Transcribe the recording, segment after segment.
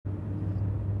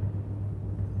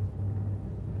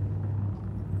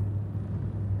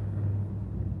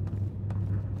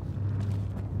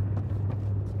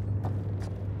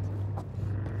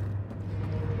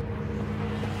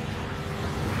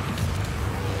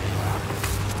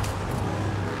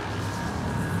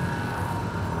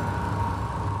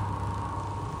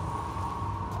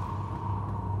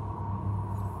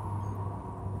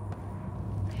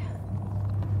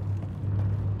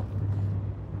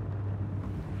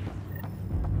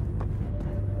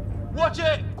Watch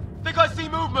it! Think I see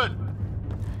movement!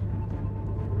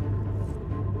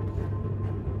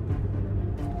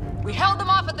 We held them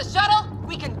off at the shuttle.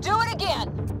 We can do it again.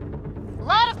 A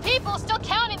lot of people still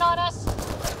counting on us.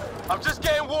 I'm just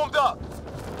getting warmed up.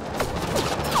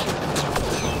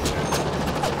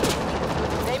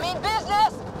 They mean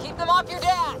business. Keep them off your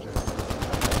dad.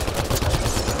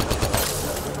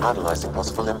 Analyzing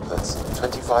possible inputs.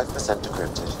 25%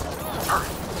 decrypted. Hurry.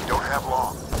 We don't have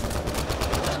long.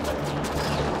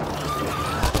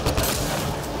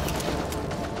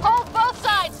 Hold both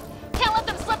sides. Can't let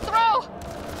them slip through.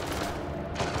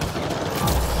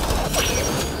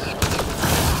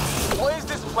 What is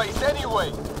this place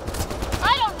anyway?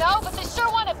 I don't know, but they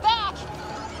sure want it back.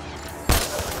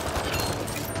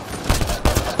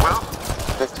 Well?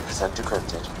 50%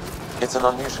 decrypted. It's an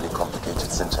unusually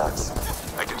complicated syntax.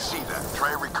 I can see that.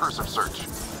 Try a recursive search.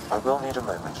 I will need a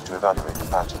moment to evaluate the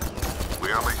pattern.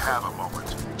 We only have a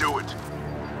moment. Do it.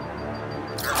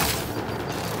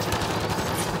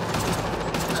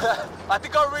 I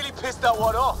think I really pissed that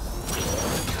one off.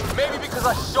 Maybe because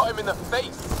I shot him in the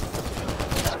face.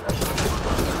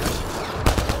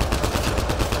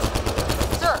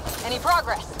 Sir, any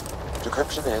progress?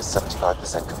 Decryption is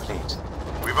 75% complete.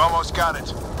 We've almost got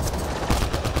it.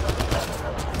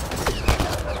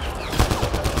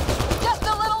 Just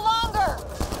a little longer.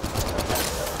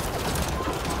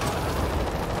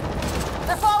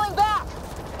 They're falling back.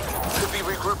 Could be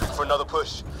regrouping for another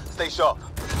push. Stay sharp.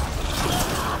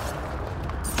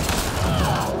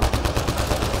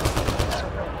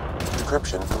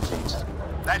 Decryption complete.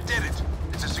 That did it.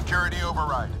 It's a security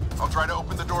override. I'll try to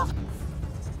open the door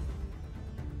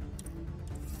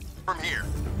from here.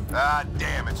 Ah,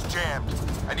 damn, it's jammed.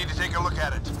 I need to take a look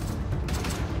at it.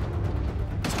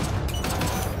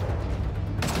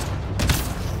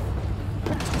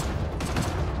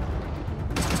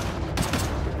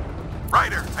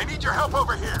 Ryder, I need your help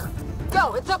over here.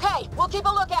 Go, it's okay. We'll keep a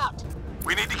lookout.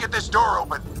 We need to get this door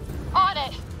open. On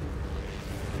it.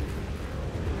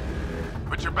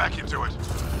 Put your back into it.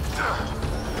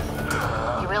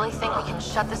 You really think we can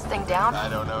shut this thing down? I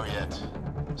don't know yet.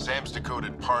 Sam's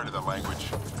decoded part of the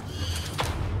language.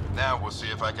 Now we'll see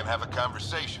if I can have a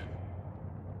conversation.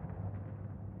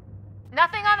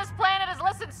 Nothing on this planet has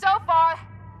listened so far.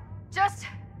 Just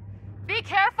be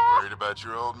careful. Worried about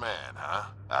your old man, huh?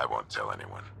 I won't tell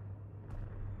anyone.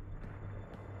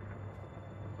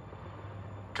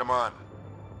 Come on.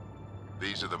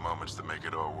 These are the moments that make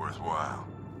it all worthwhile.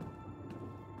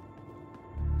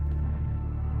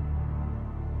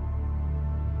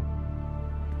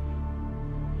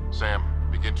 Sam,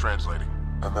 begin translating.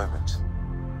 A moment.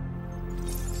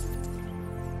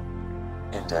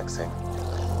 Indexing.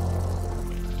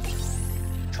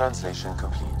 Translation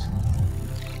complete.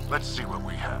 Let's see what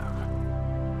we have.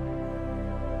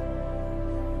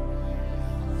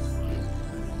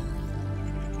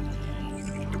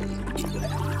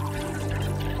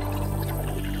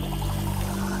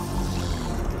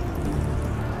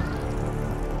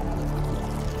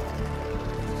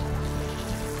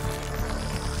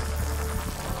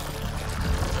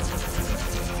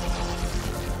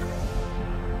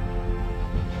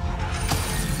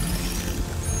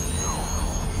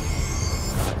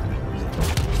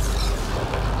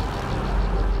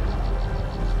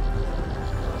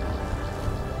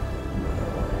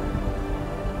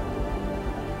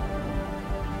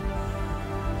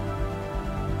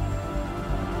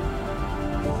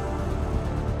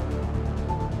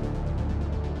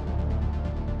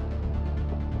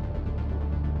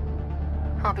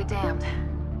 I'll be damned.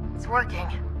 It's working.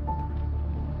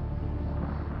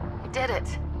 We did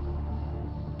it.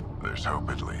 There's hope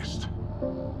at least.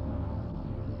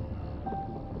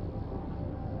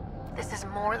 This is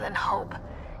more than hope.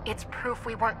 It's proof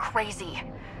we weren't crazy.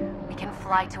 We can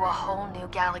fly to a whole new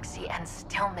galaxy and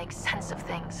still make sense of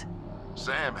things.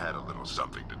 Sam had a little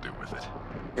something to do with it.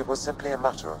 It was simply a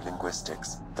matter of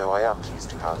linguistics, though I am pleased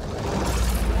to calculate.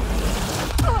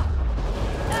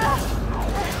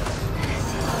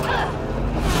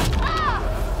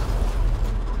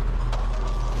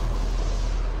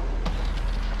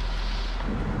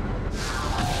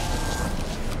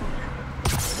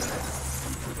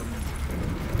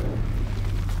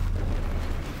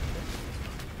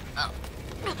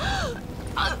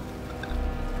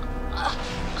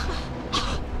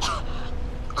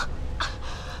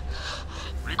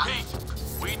 Repeat,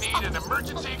 we need an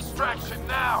emergency extraction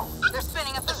now. They're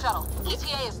spinning up the shuttle.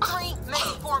 ETA is 3,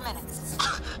 maybe 4 minutes.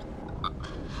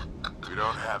 We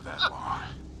don't have that long.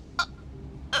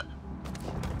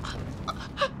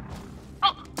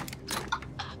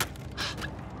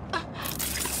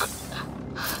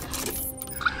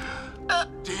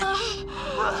 Deep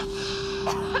breath.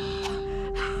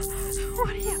 What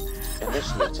are you...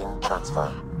 Initiating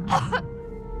transfer.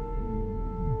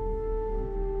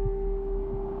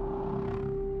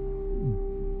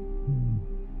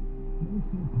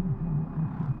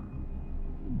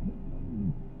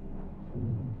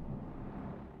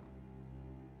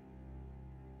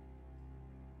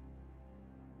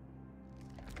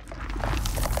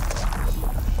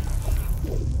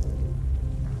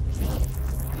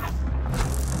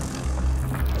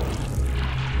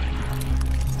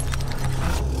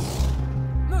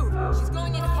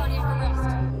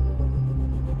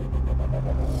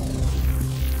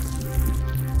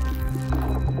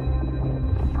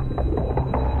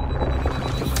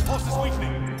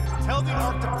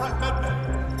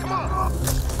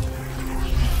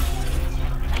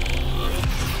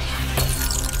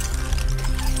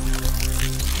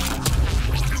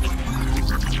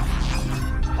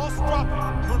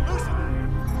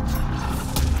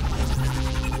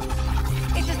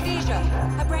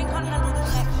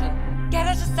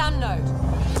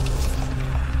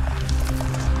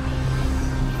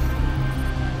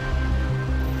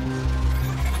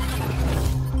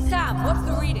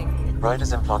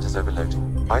 Ryder's implant is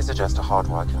overloading. I suggest a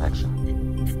hardwire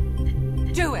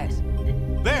connection. Do it!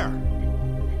 There!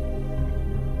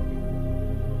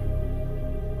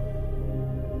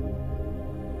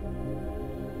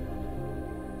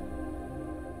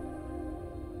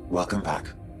 Welcome back.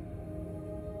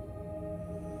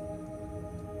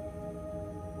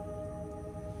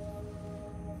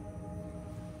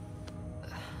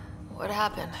 What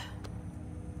happened?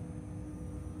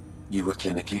 You were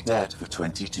clinically dead for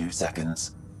 22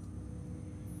 seconds.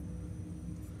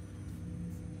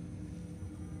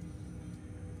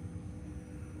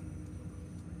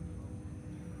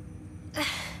 Then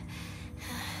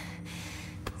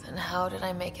how did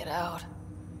I make it out?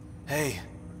 Hey,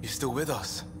 you're still with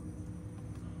us.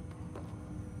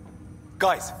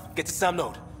 Guys, get to Sam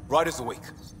Node. Ryder's awake.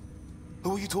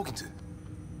 Who are you talking to?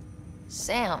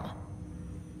 Sam.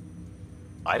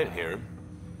 I didn't hear him.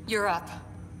 You're up.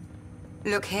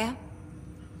 Look here.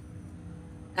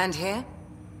 And here.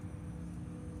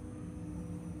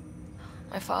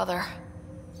 My father.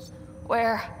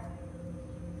 Where?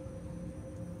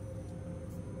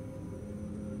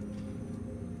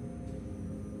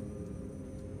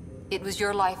 It was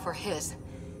your life or his,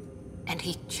 and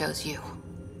he chose you.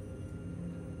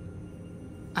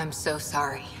 I'm so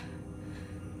sorry.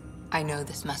 I know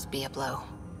this must be a blow.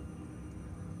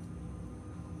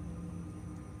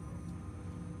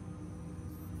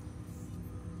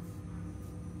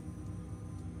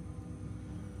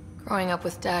 Growing up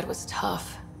with Dad was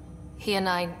tough. He and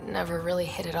I never really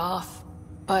hit it off,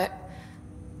 but...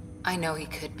 I know he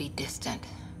could be distant,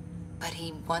 but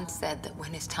he once said that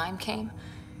when his time came,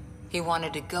 he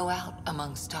wanted to go out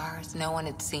among stars no one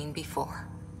had seen before.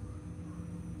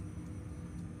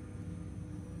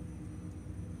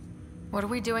 What are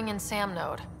we doing in Sam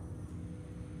Node?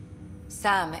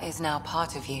 Sam is now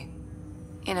part of you,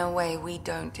 in a way we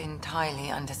don't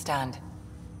entirely understand.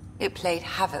 It played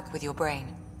havoc with your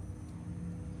brain.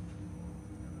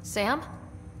 Sam?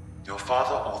 Your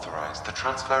father authorized the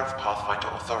transfer of Pathfinder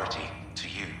authority to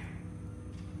you.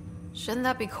 Shouldn't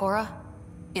that be Cora?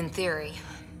 In theory.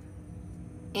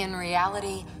 In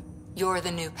reality, you're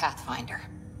the new Pathfinder.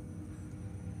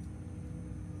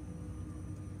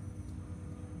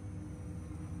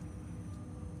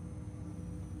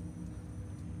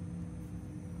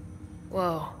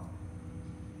 Whoa.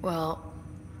 Well,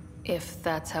 if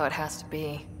that's how it has to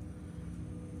be.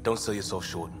 Don't sell yourself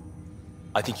short.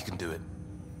 I think you can do it.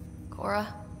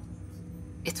 Cora?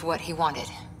 It's what he wanted.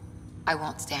 I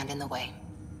won't stand in the way.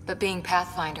 But being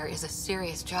Pathfinder is a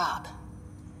serious job.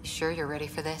 You sure you're ready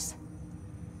for this?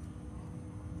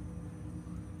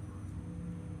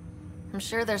 I'm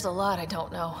sure there's a lot I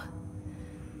don't know.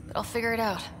 But I'll figure it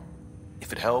out.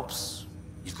 If it helps,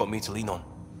 you've got me to lean on.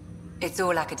 It's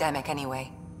all academic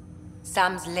anyway.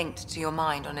 Sam's linked to your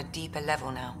mind on a deeper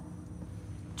level now.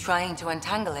 Trying to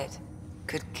untangle it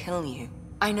could kill you.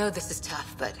 I know this is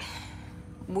tough, but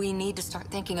we need to start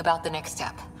thinking about the next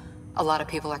step. A lot of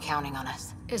people are counting on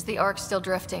us. Is the Ark still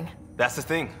drifting? That's the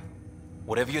thing.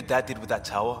 Whatever your dad did with that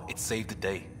tower, it saved the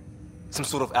day. Some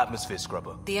sort of atmosphere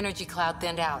scrubber. The energy cloud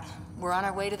thinned out. We're on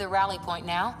our way to the rally point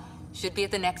now. Should be at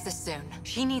the Nexus soon.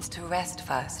 She needs to rest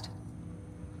first.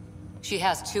 She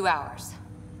has 2 hours.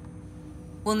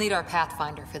 We'll need our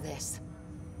Pathfinder for this.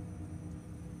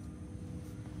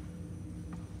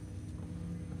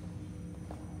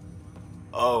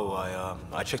 Oh,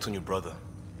 I checked on your brother.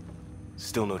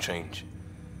 Still no change.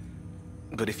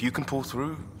 But if you can pull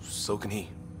through, so can he.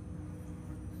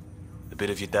 A bit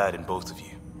of your dad in both of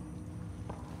you.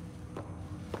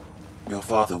 Your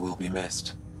father will be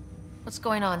missed. What's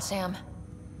going on, Sam?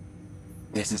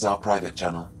 This is our private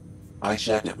channel. I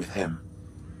shared it with him.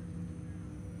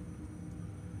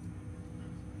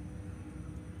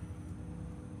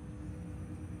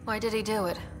 Why did he do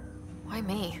it? Why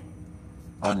me?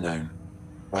 Unknown,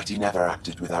 but he never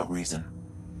acted without reason.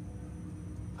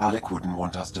 Alec wouldn't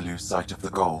want us to lose sight of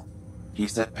the goal. He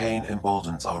said pain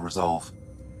emboldens our resolve.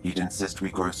 He'd insist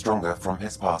we grow stronger from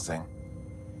his passing.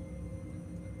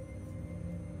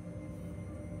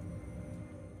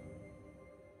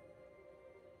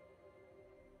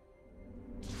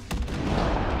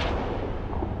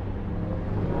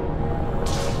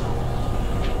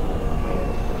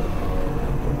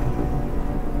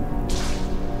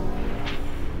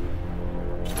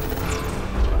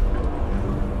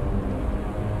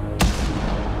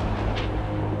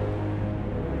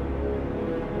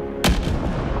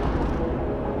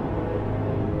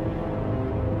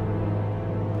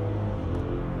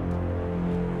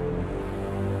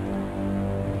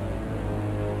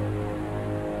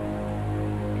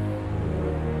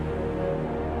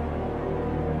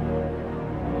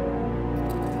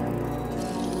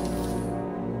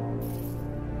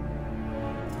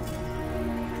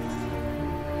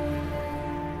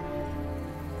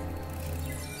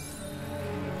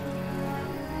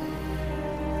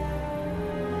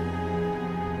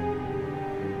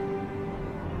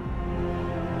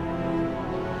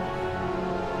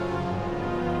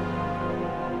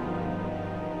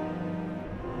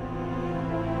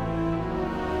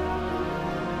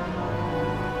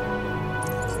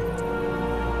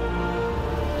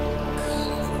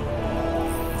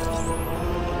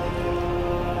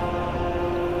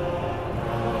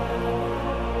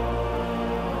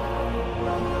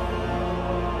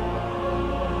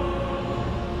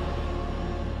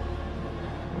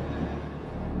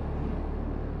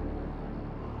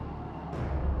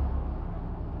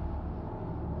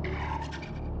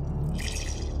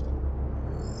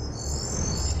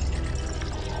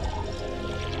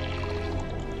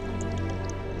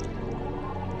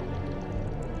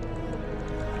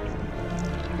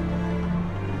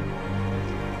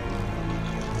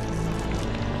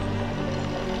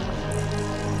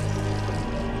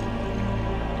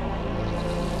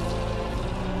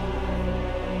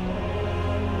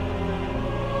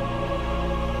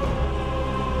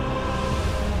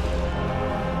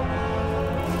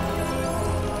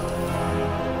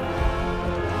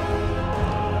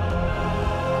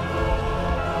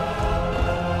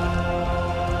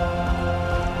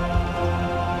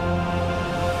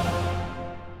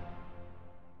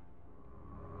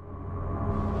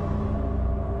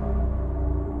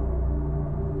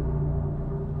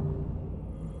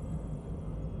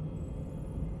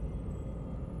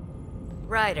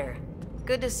 Ryder,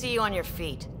 good to see you on your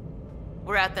feet.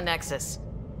 We're at the Nexus.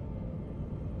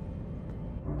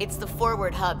 It's the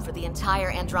forward hub for the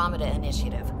entire Andromeda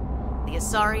initiative. The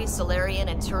Asari, Solarian,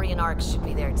 and Turian arcs should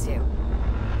be there too.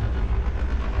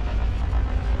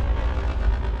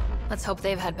 Let's hope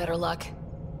they've had better luck.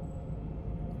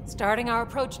 Starting our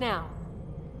approach now.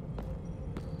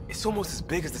 It's almost as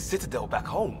big as the Citadel back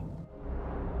home.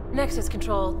 Nexus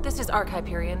Control, this is Arc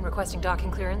Hyperion, requesting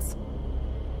docking clearance.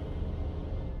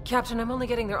 Captain, I'm only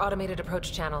getting their automated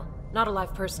approach channel, not a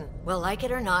live person. Well, like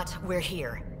it or not, we're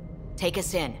here. Take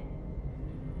us in.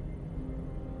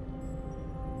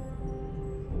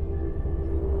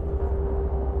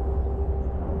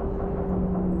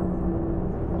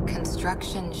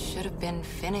 Construction should have been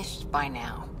finished by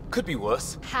now. Could be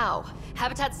worse. How?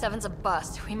 Habitat 7's a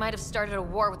bust. We might have started a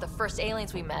war with the first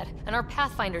aliens we met, and our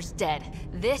Pathfinder's dead.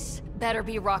 This better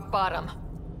be rock bottom.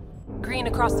 Green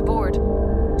across the board.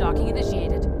 Docking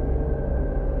initiated.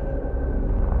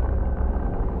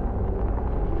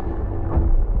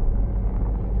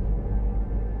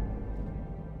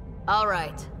 All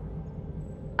right.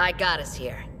 I got us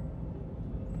here.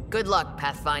 Good luck,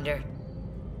 Pathfinder.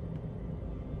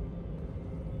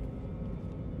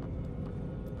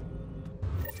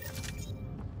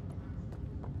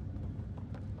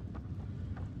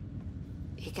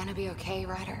 You gonna be okay,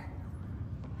 Ryder?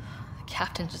 The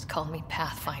captain just called me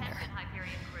Pathfinder.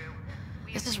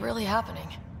 This is really happening.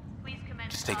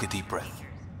 Just take a deep breath.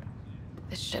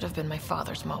 This should have been my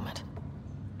father's moment.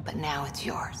 But now it's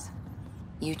yours.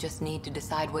 You just need to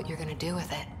decide what you're gonna do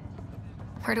with it.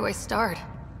 Where do I start?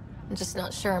 I'm just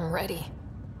not sure I'm ready.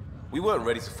 We weren't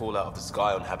ready to fall out of the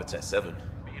sky on Habitat 7,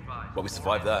 but we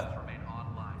survived that.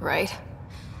 Right?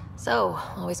 So,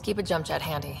 always keep a jump jet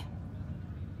handy.